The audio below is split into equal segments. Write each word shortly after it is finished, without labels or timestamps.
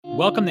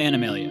Welcome to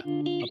Animalia,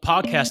 a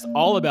podcast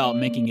all about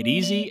making it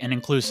easy and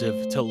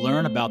inclusive to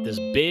learn about this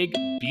big,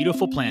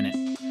 beautiful planet,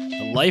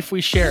 the life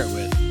we share it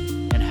with,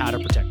 and how to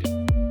protect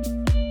it.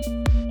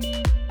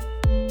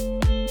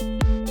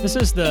 This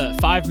is the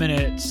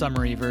 5-minute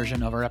summary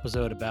version of our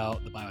episode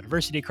about the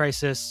biodiversity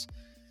crisis,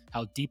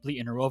 how deeply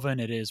interwoven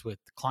it is with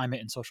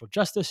climate and social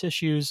justice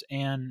issues,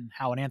 and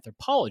how an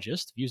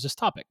anthropologist views this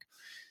topic.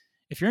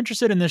 If you're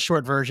interested in this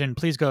short version,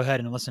 please go ahead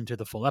and listen to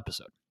the full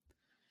episode.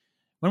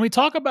 When we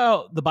talk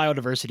about the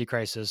biodiversity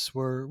crisis,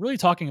 we're really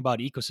talking about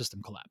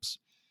ecosystem collapse.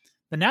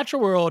 The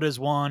natural world is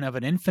one of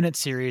an infinite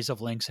series of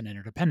links and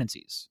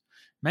interdependencies,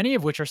 many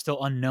of which are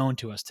still unknown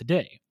to us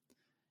today.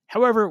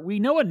 However,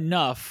 we know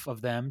enough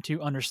of them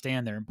to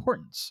understand their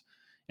importance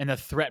and the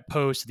threat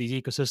posed to these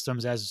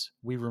ecosystems as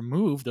we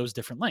remove those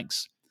different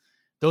links.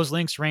 Those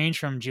links range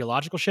from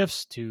geological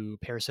shifts to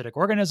parasitic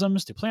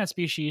organisms to plant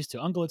species to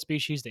ungulate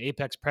species to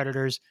apex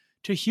predators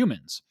to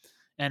humans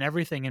and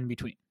everything in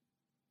between.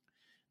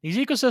 These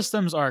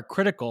ecosystems are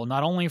critical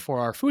not only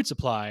for our food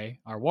supply,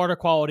 our water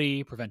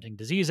quality, preventing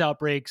disease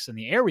outbreaks, and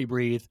the air we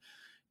breathe,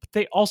 but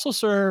they also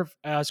serve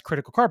as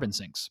critical carbon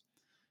sinks.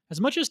 As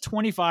much as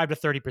 25 to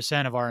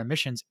 30% of our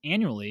emissions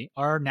annually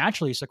are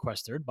naturally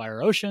sequestered by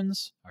our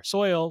oceans, our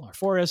soil, our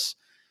forests,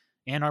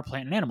 and our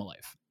plant and animal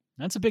life.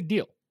 That's a big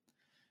deal.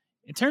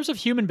 In terms of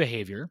human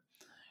behavior,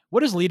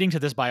 what is leading to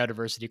this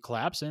biodiversity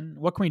collapse and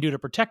what can we do to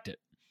protect it?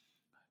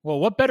 Well,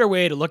 what better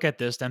way to look at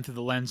this than through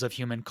the lens of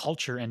human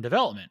culture and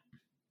development?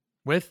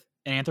 With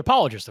an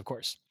anthropologist, of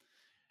course.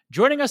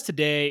 Joining us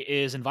today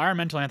is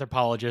environmental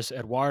anthropologist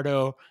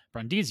Eduardo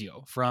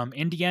Brandizio from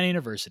Indiana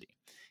University.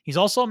 He's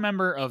also a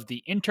member of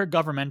the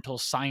Intergovernmental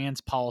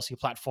Science Policy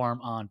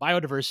Platform on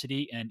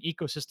Biodiversity and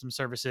Ecosystem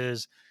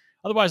Services,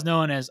 otherwise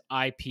known as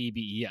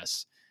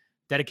IPBES,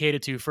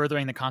 dedicated to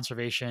furthering the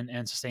conservation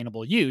and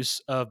sustainable use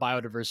of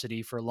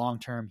biodiversity for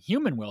long-term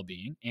human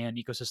well-being and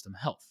ecosystem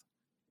health.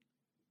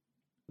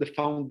 The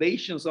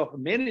foundations of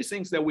many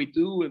things that we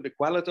do and the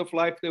quality of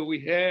life that we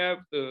have,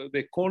 the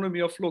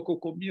economy of local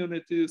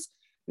communities,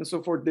 and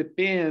so forth,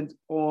 depend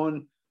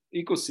on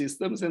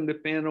ecosystems and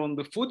depend on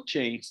the food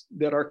chains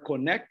that are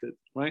connected,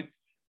 right?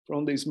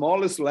 From the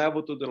smallest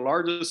level to the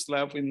largest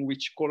level, in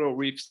which coral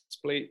reefs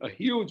play a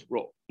huge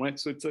role, right?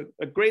 So it's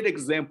a great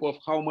example of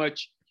how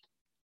much,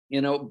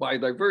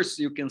 biodiversity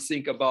you can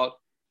think about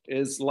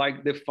is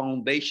like the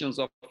foundations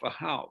of a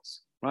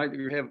house. Right?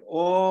 You have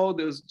all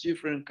those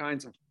different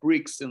kinds of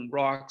bricks and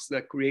rocks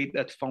that create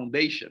that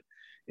foundation.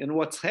 And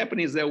what's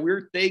happening is that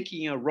we're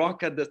taking a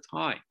rock at a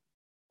time.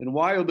 And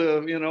while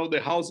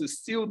the house is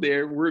still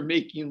there, we're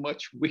making it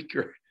much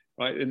weaker,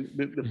 right? And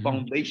the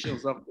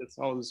foundations of this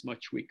house is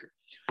much weaker.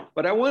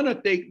 But I want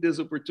to take this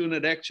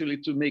opportunity actually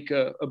to make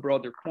a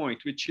broader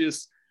point, which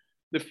is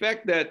the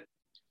fact that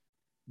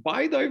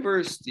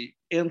biodiversity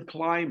and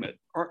climate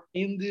are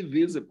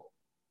indivisible.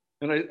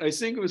 And I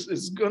think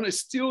it's going to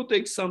still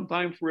take some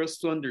time for us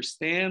to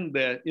understand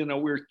that,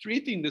 we're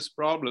treating these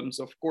problems,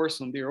 of course,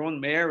 on their own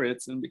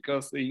merits and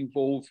because they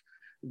involve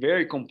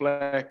very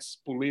complex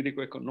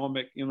political,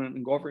 economic,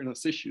 and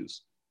governance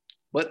issues,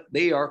 but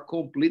they are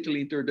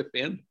completely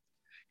interdependent.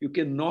 You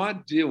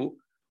cannot deal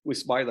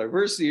with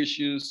biodiversity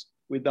issues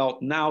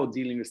without now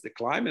dealing with the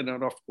climate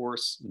and, of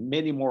course,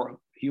 many more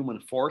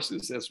human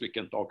forces, as we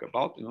can talk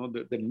about,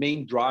 the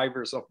main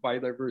drivers of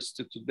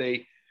biodiversity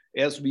today,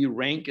 as we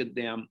ranked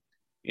them.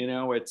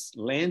 It's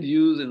land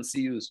use and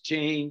sea use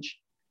change,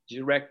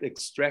 direct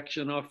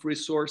extraction of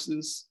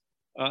resources.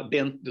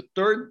 Then the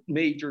third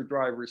major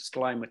driver is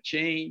climate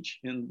change,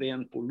 and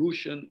then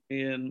pollution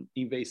and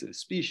invasive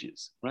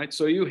species, right?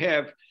 So you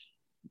have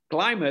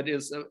climate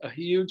is a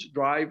huge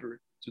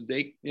driver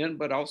today,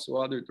 but also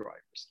other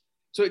drivers.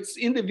 So it's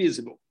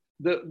indivisible.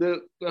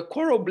 The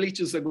coral bleach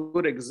is a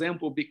good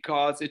example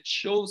because it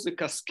shows the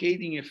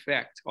cascading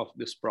effect of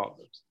these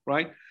problems,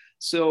 right?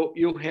 So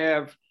you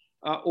have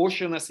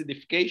ocean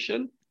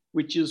acidification,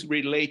 which is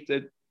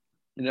related,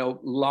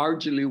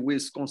 largely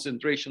with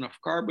concentration of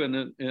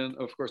carbon and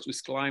of course,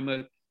 with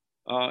climate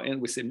and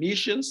with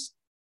emissions.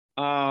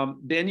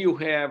 Then you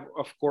have,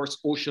 of course,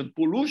 ocean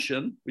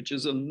pollution, which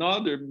is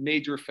another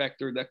major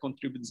factor that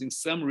contributes in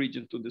some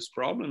region to this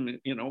problem.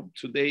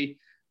 Today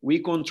we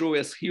control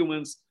as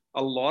humans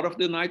a lot of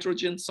the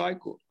nitrogen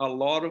cycle, a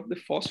lot of the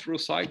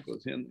phosphorus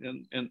cycles,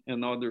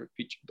 and other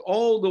features.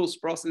 All those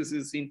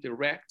processes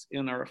interact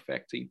and are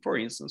affecting, for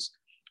instance,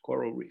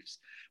 coral reefs.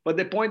 But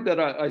the point that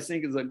I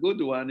think is a good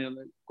one, and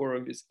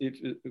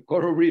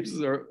coral reefs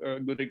are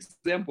a good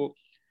example,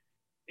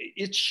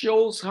 it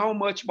shows how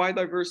much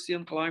biodiversity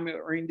and climate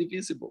are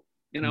indivisible.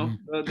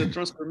 The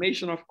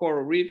transformation of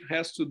coral reef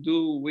has to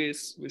do with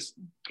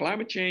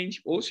climate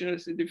change, ocean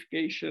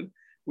acidification,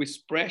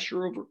 with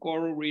pressure over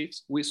coral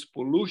reefs, with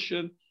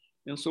pollution,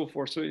 and so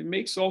forth. So it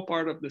makes all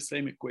part of the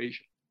same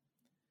equation.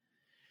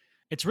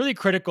 It's really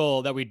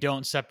critical that we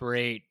don't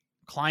separate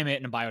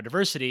climate and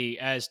biodiversity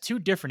as two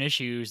different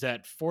issues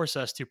that force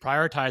us to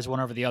prioritize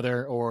one over the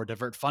other or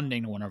divert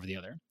funding to one over the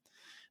other.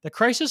 The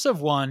crisis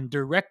of one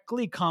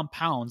directly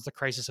compounds the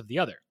crisis of the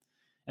other,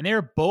 and they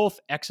are both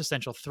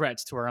existential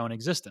threats to our own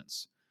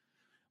existence.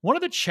 One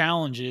of the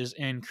challenges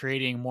in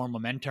creating more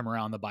momentum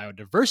around the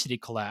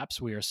biodiversity collapse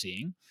we are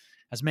seeing,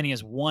 as many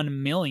as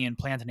 1 million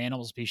plant and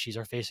animal species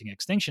are facing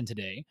extinction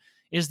today,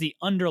 is the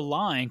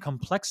underlying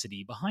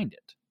complexity behind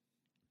it.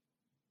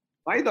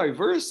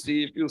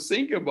 Biodiversity, if you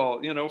think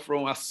about,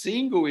 from a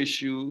single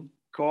issue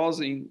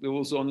causing the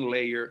ozone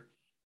layer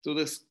to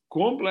this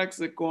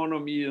complex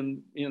economy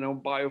and,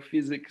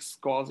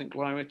 biophysics causing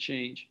climate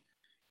change,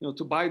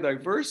 to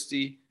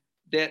biodiversity,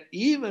 that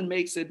even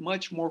makes it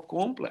much more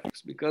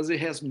complex because it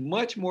has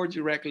much more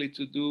directly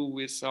to do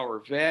with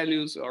our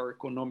values, our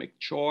economic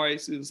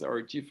choices,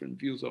 our different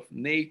views of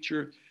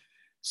nature.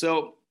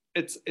 So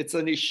it's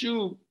an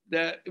issue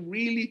that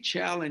really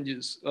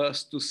challenges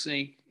us to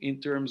think in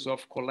terms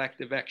of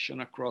collective action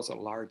across a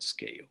large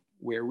scale,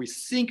 where we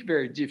think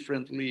very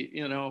differently,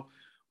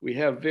 we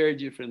have very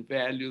different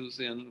values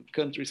and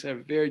countries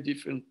have very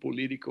different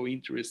political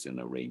interests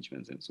and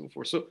arrangements and so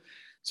forth.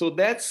 So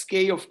that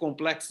scale of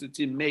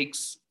complexity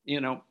makes,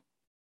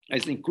 I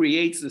think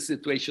creates the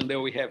situation that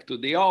we have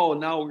today. Oh,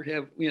 now we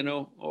have,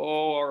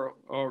 all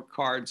our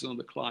cards on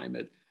the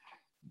climate.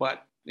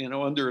 But,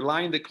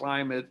 underlying the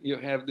climate, you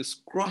have this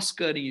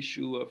cross-cutting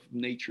issue of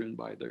nature and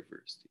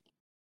biodiversity.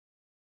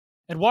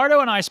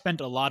 Eduardo and I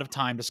spent a lot of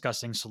time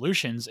discussing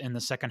solutions in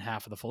the second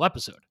half of the full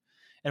episode.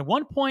 And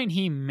one point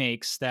he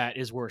makes that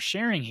is worth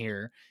sharing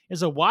here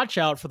is a watch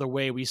out for the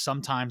way we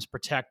sometimes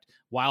protect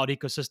wild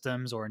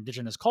ecosystems or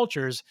indigenous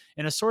cultures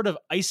in a sort of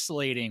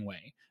isolating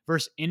way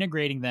versus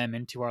integrating them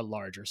into our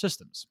larger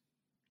systems.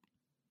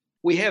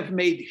 We have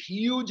made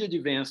huge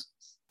advances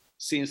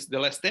since the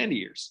last 10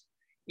 years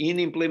in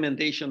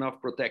implementation of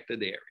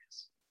protected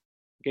areas.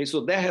 Okay,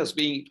 so that has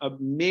been a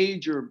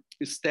major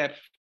step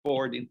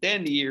forward. In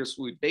 10 years,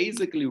 we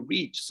basically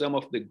reached some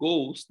of the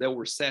goals that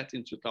were set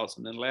in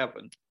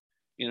 2011,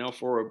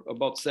 for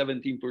about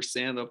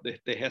 17% of the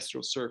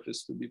terrestrial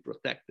surface to be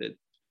protected.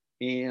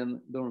 And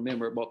don't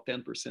remember, about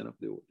 10% of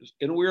the others.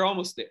 And we're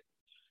almost there.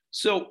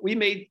 So we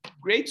made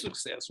great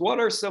success. What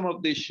are some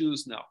of the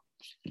issues now?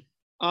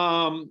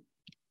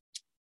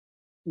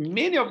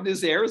 Many of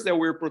these areas that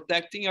we're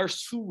protecting are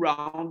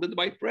surrounded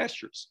by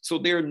pressures. So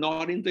they're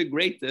not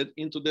integrated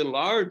into the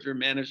larger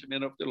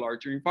management of the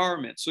larger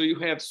environment. So you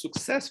have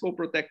successful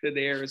protected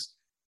areas,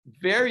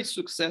 very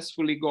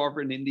successfully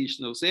governed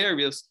indigenous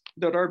areas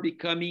that are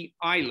becoming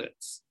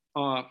islets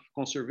of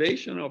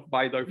conservation of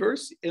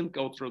biodiversity and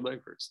cultural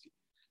diversity.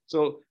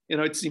 So,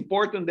 it's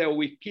important that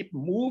we keep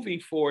moving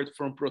forward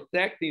from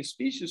protecting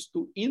species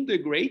to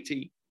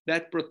integrating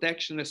that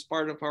protection as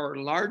part of our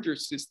larger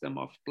system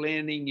of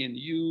planning and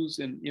use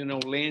and,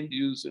 land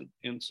use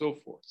and so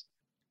forth.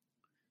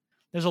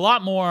 There's a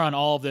lot more on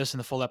all of this in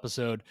the full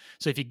episode,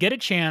 so if you get a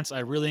chance, I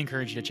really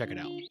encourage you to check it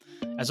out.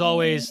 As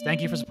always,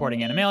 thank you for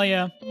supporting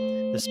Animalia,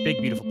 this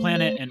big, beautiful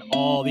planet, and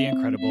all the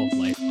incredible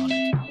life on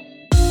it.